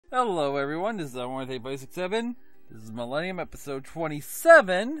Hello everyone, this is 18567. This is Millennium episode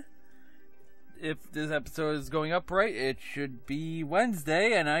 27. If this episode is going up right, it should be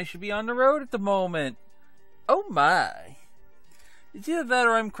Wednesday and I should be on the road at the moment. Oh my. It's either that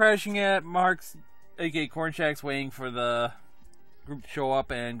or I'm crashing at Mark's, aka Corn Shack's, waiting for the group to show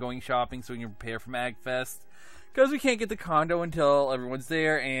up and going shopping so we can prepare for MagFest. Because we can't get the condo until everyone's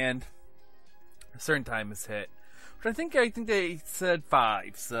there and a certain time is hit. I think they said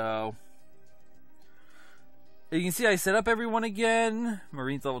 5, so you can see I set up everyone again.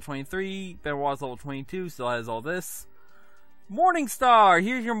 Marine's level 23, Benoit's level 22, still has all this. Morningstar,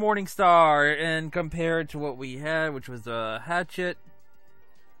 here's your Morningstar, and compare it to what we had, which was a hatchet.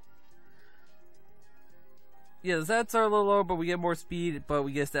 Yeah, the stats are a little lower, but we get more speed, but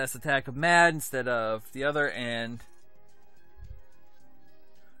we get stats attack of Mad instead of the other, and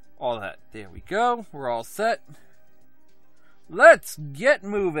all that. There we go, we're all set. Let's get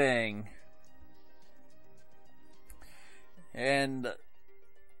moving! And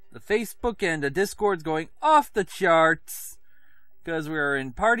the Facebook and the Discord's going off the charts because we're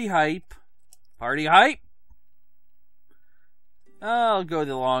in party hype. Party hype? I'll go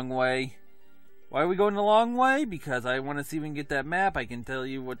the long way. Why are we going the long way? Because I want to see if we can get that map. I can tell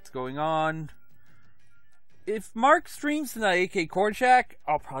you what's going on. If Mark streams tonight, aka Corn Shack,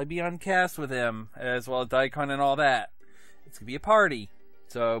 I'll probably be on cast with him, as well as Daikon and all that. It's going to be a party,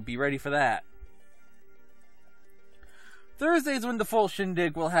 so be ready for that. Thursday's when the full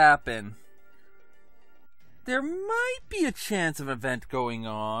shindig will happen. There might be a chance of an event going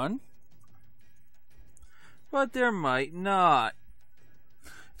on, but there might not.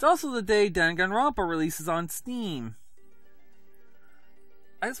 It's also the day Danganronpa releases on Steam.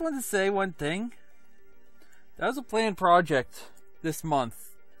 I just wanted to say one thing. That was a planned project this month.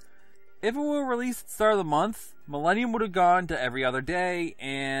 If it were released at the start of the month, Millennium would have gone to every other day,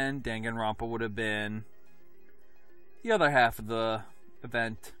 and Danganronpa would have been the other half of the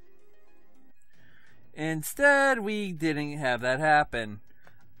event. Instead, we didn't have that happen.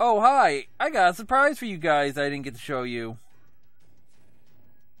 Oh, hi! I got a surprise for you guys I didn't get to show you.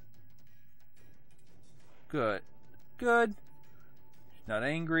 Good. Good. She's not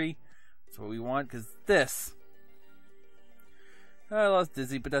angry. That's what we want, because this. I lost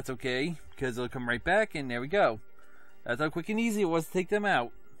Dizzy, but that's okay, because it'll come right back, and there we go. That's how quick and easy it was to take them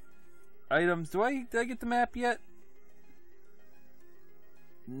out. Items. Did I get the map yet?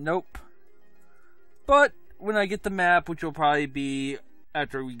 Nope. But when I get the map, which will probably be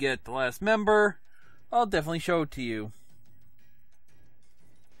after we get the last member, I'll definitely show it to you.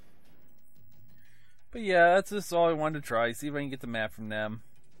 But yeah, that's just all I wanted to try. See if I can get the map from them.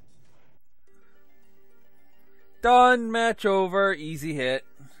 Done. Match over. Easy hit.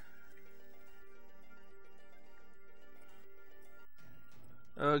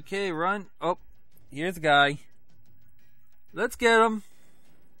 Okay, run. Oh, here's a guy. Let's get him.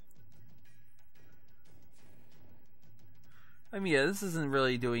 I mean, yeah, this isn't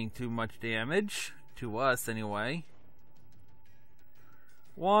really doing too much damage. To us, anyway.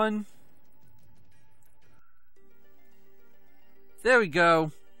 1. There we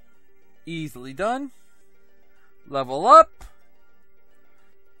go. Easily done. Level up.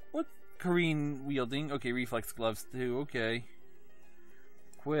 What? Korean wielding. Okay, reflex gloves too. Okay.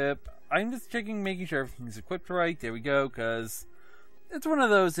 Equip. I'm just checking, making sure everything's equipped right. There we go, because it's one of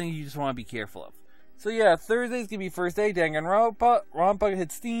those things you just want to be careful of. So yeah, Thursday's going to be first day. Danganronpa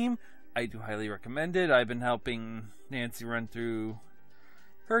hit Steam. I do highly recommend it. I've been helping Nancy run through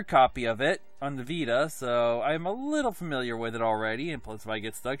her copy of it on the Vita, so I'm a little familiar with it already. And plus, if I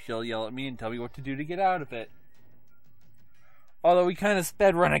get stuck, she'll yell at me and tell me what to do to get out of it. Although we kind of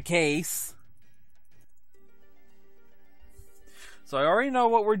sped run a case. So I already know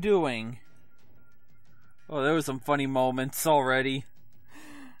what we're doing. Oh, there was some funny moments already.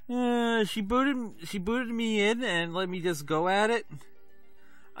 She booted me in and let me just go at it.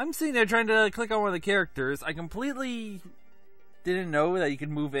 I'm sitting there trying to click on one of the characters. I completely didn't know that you could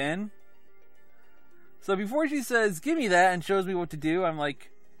move in. So before she says, give me that, and shows me what to do, I'm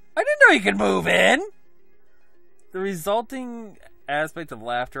like, I didn't know you could move in! The resulting aspect of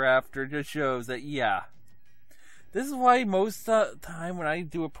laughter after just shows that, yeah. This is why most of the time when I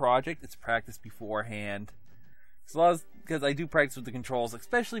do a project, it's practiced beforehand. Because I do practice with the controls,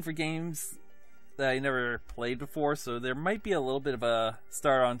 especially for games that I never played before, so there might be a little bit of a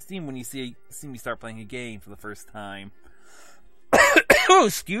start on Steam when you see me start playing a game for the first time. Oh,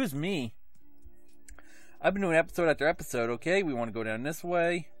 excuse me. I've been doing episode after episode, okay? We want to go down this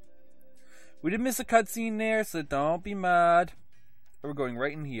way. We did miss a cutscene there, so don't be mad. We're going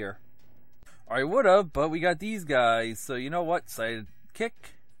right in here. I would have, but we got these guys. So you know what? Sidekick.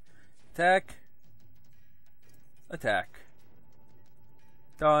 Attack. Attack.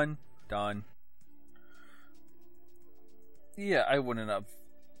 Done. Done. Yeah, I wouldn't have.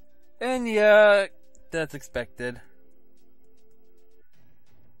 And yeah, that's expected.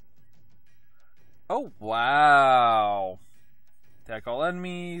 Oh, wow. Attack all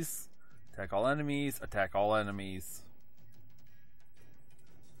enemies. Attack all enemies. Attack all enemies.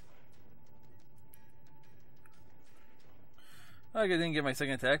 I didn't get my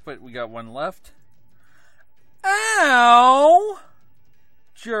second attack, but we got one left. Ow!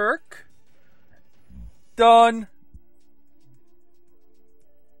 Jerk. Done.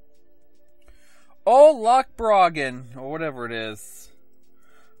 Oh, Lochbrogan, or whatever it is.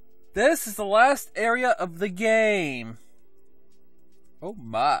 This is the last area of the game. Oh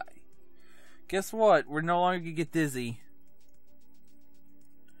my. Guess what? We're no longer gonna get dizzy.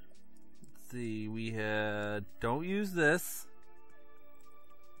 Let's see, we had... Don't use this.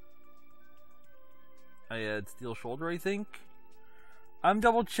 I had Steel Shoulder, I think. I'm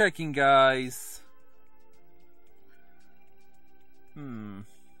double checking, guys.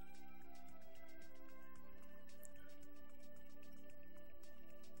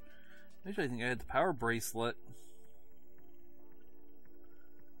 Actually, I think I had the Power Bracelet.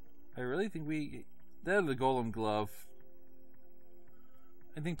 I really think we... That or the Golem Glove.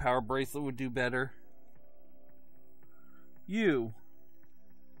 I think Power Bracelet would do better. You.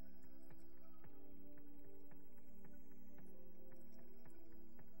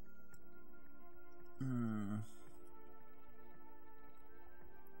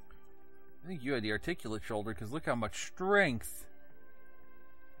 I think you had the Articulate Shoulder, because look how much strength.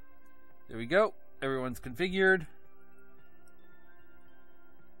 There we go. Everyone's configured.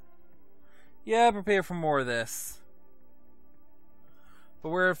 Yeah, prepare for more of this. But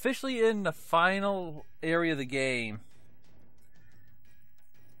we're officially in the final area of the game.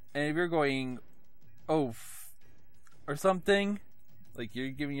 And if you're going, oh, or something, like you're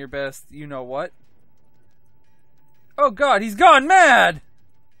giving your best, you know what? Oh god, he's gone mad!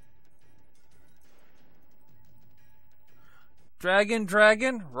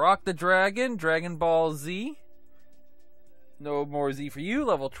 Dragon, Rock the Dragon, Dragon Ball Z. No more Z for you,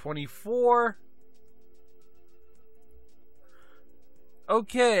 level 24.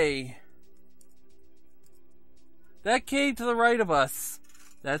 Okay. That cave to the right of us.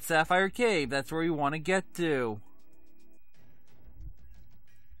 That Sapphire Cave, that's where we want to get to.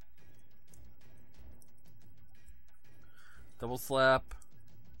 Double slap,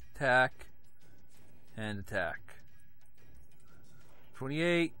 attack, and attack.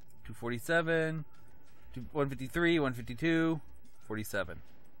 28, 247, 153, 152, 47.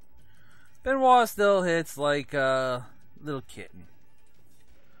 Benoit still hits like a little kitten.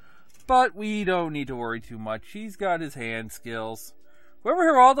 But we don't need to worry too much. He's got his hand skills.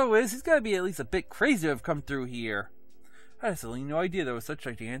 Whoever Geraldo is, he's got to be at least a bit crazy to have come through here. I had absolutely no idea there was such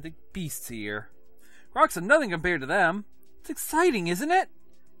gigantic beasts here. Rocks are nothing compared to them. It's exciting, isn't it?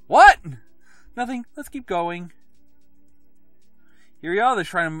 What? Nothing. Let's keep going. Here we are, the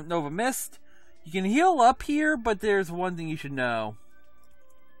Shrine of Nova Mist. You can heal up here, but there's one thing you should know.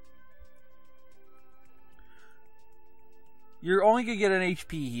 You're only going to get an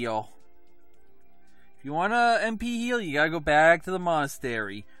HP heal. If you want a MP heal, you gotta go back to the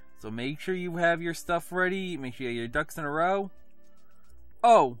monastery. So make sure you have your stuff ready. Make sure you have your ducks in a row.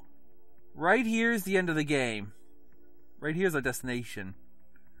 Oh, right here's the end of the game. Right here's our destination.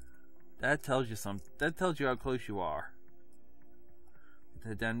 That tells you something. That tells you how close you are.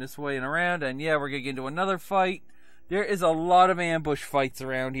 Head down this way and around, and yeah, we're gonna get into another fight. There is a lot of ambush fights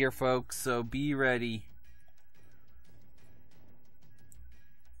around here, folks, so be ready.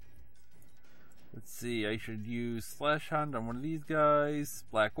 Let's see, I should use Slash Hunt on one of these guys.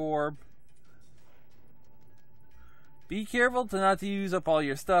 Black Orb. Be careful not to use up all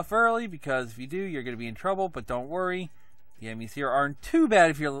your stuff early, because if you do, you're going to be in trouble, but don't worry. The enemies here aren't too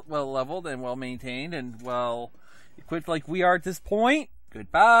bad if you're well leveled and well maintained and well equipped like we are at this point.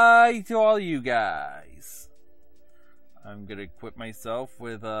 Goodbye to all you guys. I'm going to equip myself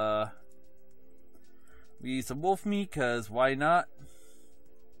with we use some wolf meat, because why not?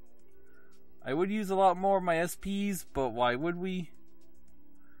 I would use a lot more of my SPs, but why would we?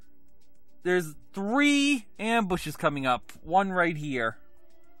 There's 3 ambushes coming up. One right here.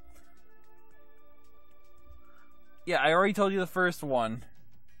 Yeah, I already told you the first one.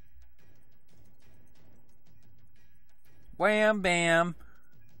 Wham, bam.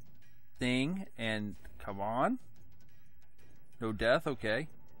 Thing, and come on. No death, okay.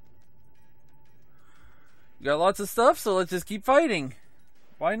 We got lots of stuff, so let's just keep fighting.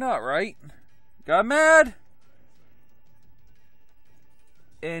 Why not, right? Got mad?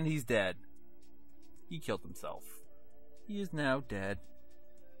 And he's dead. He killed himself. He is now dead.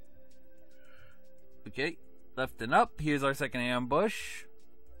 Okay, left and up. Here's our second ambush.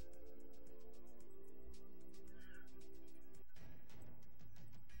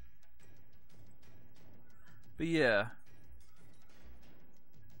 But yeah.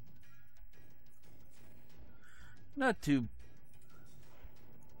 Not too...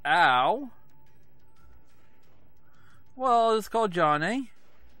 Ow. Well, it's called Johnny.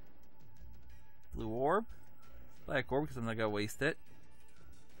 Blue orb. Black orb, because I'm not going to waste it.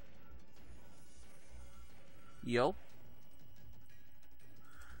 Yelp.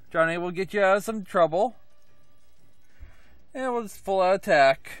 Johnny will get you out of some trouble. And we'll just full out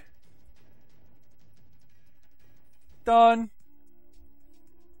attack. Done.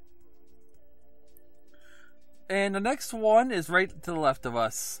 And the next one is right to the left of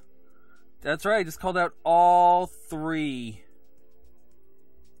us. That's right, I just called out all three.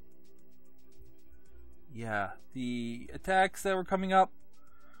 Yeah, the attacks that were coming up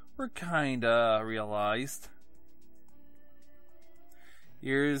were kinda realized.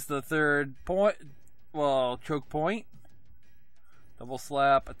 Here's the third point. Well, choke point. Double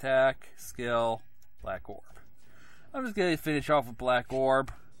slap, attack, skill, black orb. I'm just gonna finish off with black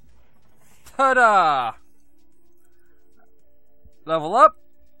orb. Ta-da! Level up.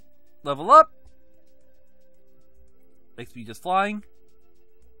 Level up. XP just flying.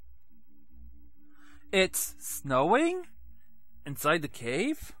 It's snowing? Inside the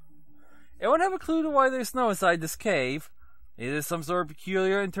cave? Anyone have a clue to why there's snow inside this cave? Maybe there's some sort of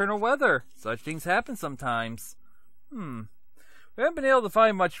peculiar internal weather. Such things happen sometimes. We haven't been able to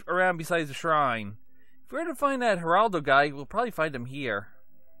find much around besides the shrine. If we're to find that Geraldo guy, we'll probably find him here.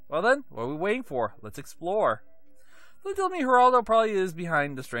 Well then, what are we waiting for? Let's explore. They tell me Geraldo probably is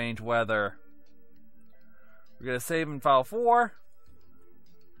behind the strange weather. We're gonna save in file 4.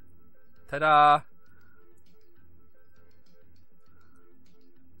 Ta-da!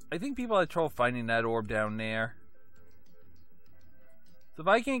 I think people had trouble finding that orb down there. So if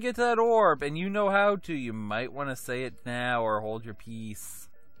I can't get to that orb and you know how to, you might want to say it now or hold your peace.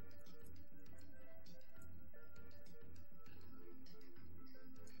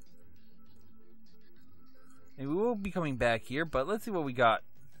 And we will be coming back here, but let's see what we got.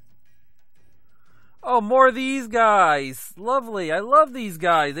 Oh, more of these guys! Lovely, I love these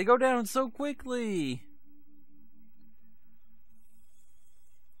guys. They go down so quickly.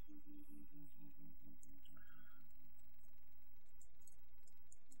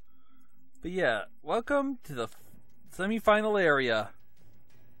 But yeah, welcome to the semi-final area.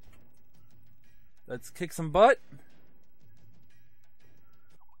 Let's kick some butt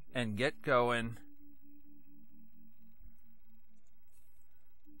and get going.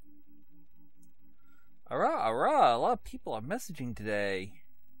 Hurrah, hurrah, a lot of people are messaging today.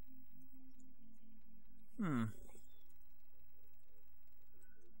 I'm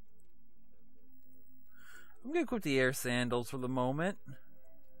gonna equip the air sandals for the moment.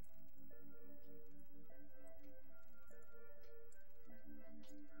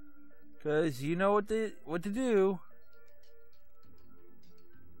 Cause you know what to do.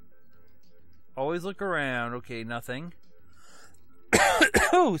 Always look around. Okay, nothing.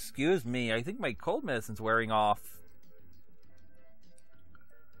 Oh, excuse me. I think my cold medicine's wearing off.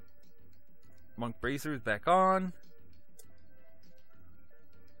 Monk bracers back on.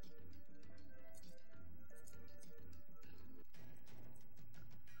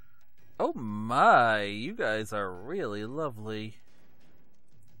 Oh my, you guys are really lovely.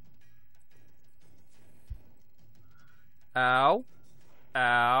 Ow.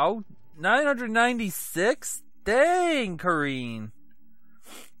 Ow. 996? Dang, Kareen.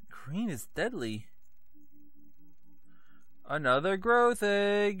 Kareen is deadly. Another growth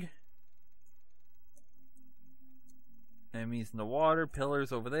egg. Enemies in the water.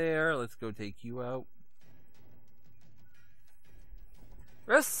 Pillars over there. Let's go take you out.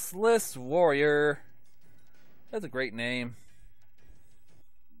 Restless Warrior. That's a great name.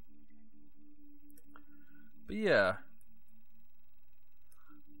 But yeah.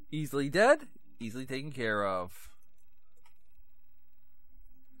 Easily dead, easily taken care of.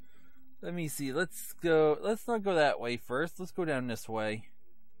 Let me see, let's not go that way first. Let's go down this way.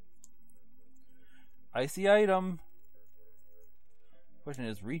 Icy item. Question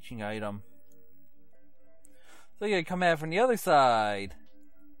is reaching item. So you gotta come at from the other side.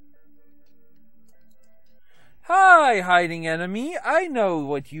 Hi, hiding enemy. I know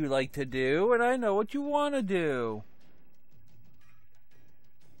what you like to do, and I know what you want to do.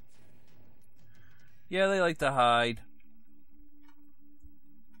 Yeah, they like to hide.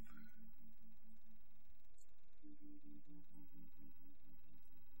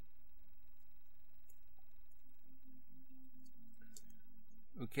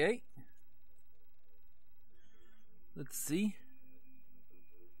 Okay. Let's see.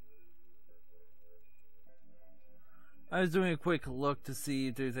 I was doing a quick look to see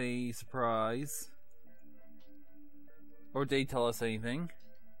if there's any surprise. Or they tell us anything.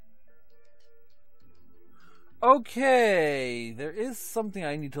 Okay, there is something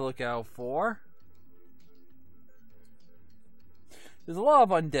I need to look out for. There's a lot of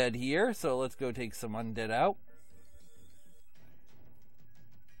undead here, so let's go take some undead out.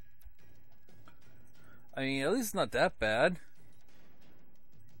 I mean, at least it's not that bad.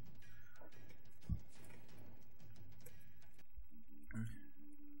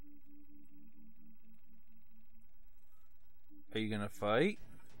 Are you gonna fight?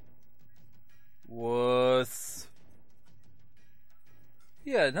 Wuss.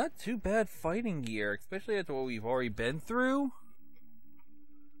 Yeah, not too bad fighting gear, especially after what we've already been through.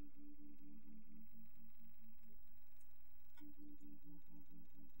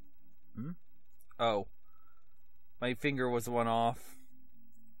 Oh. My finger was the one off.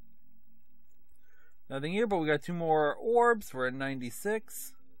 Nothing here, but we got 2 more orbs. We're at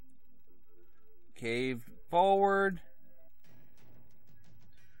 96. Cave forward.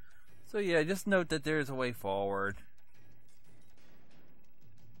 So yeah, just note that there's a way forward.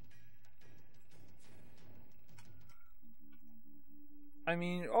 I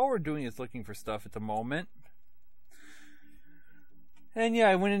mean, all we're doing is looking for stuff at the moment. And yeah,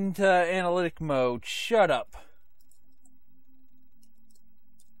 I went into analytic mode. Shut up.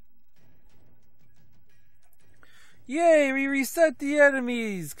 Yay, we reset the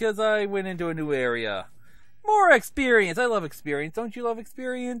enemies because I went into a new area. More experience. I love experience. Don't you love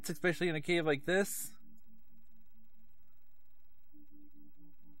experience? Especially in a cave like this.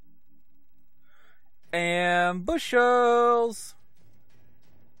 And bushels.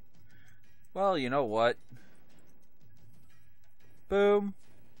 Well, you know what? Boom.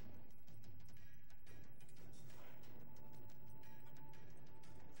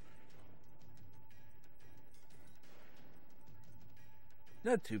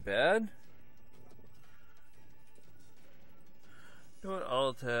 Not too bad. You know what? I'll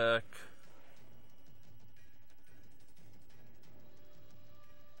attack.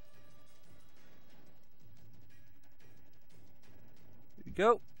 Here we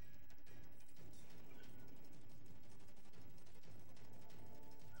go.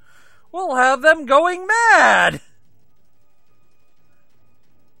 We'll have them going mad!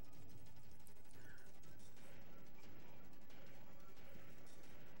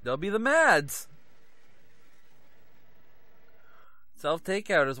 They'll be the mads.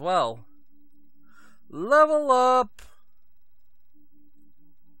 Self-takeout as well. Level up!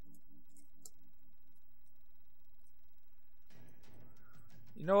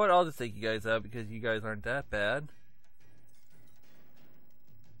 You know what? I'll just take you guys out because you guys aren't that bad.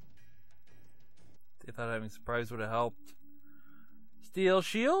 They thought having surprise would have helped. Steel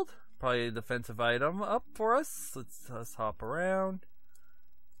shield. Probably a defensive item up for us. Let's hop around.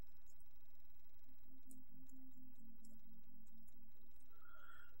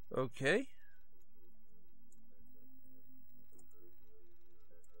 Okay.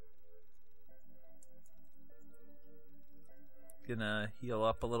 Gonna heal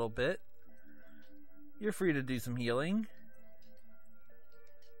up a little bit. You're free to do some healing.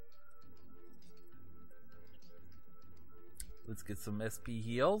 Let's get some SP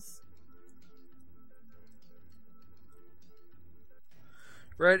heals.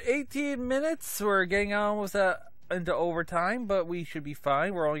 We're at 18 minutes. We're getting almost into overtime, but we should be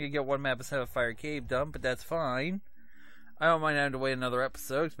fine. We're only going to get 1 map of Sapphire Cave done, but that's fine. I don't mind having to wait another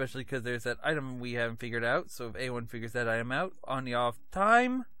episode, especially because there's that item we haven't figured out. So if anyone figures that item out on the off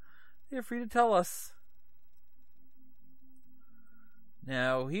time, they're free to tell us.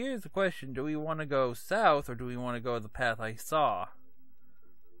 Now, here's the question. Do we want to go south, or do we want to go the path I saw?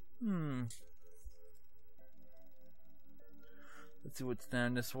 Let's see what's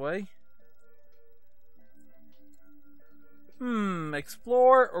down this way.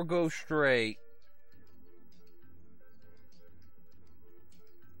 Explore or go straight?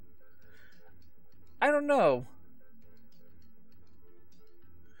 I don't know.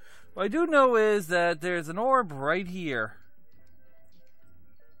 What I do know is that there's an orb right here.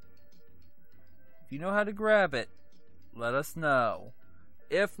 If you know how to grab it, let us know.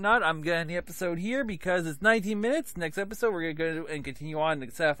 If not, I'm going to end the episode here because it's 19 minutes. Next episode, we're going to go and continue on to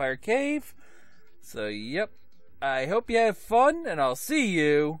Sapphire Cave. So, yep. I hope you have fun, and I'll see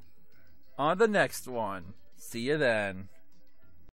you on the next one. See you then.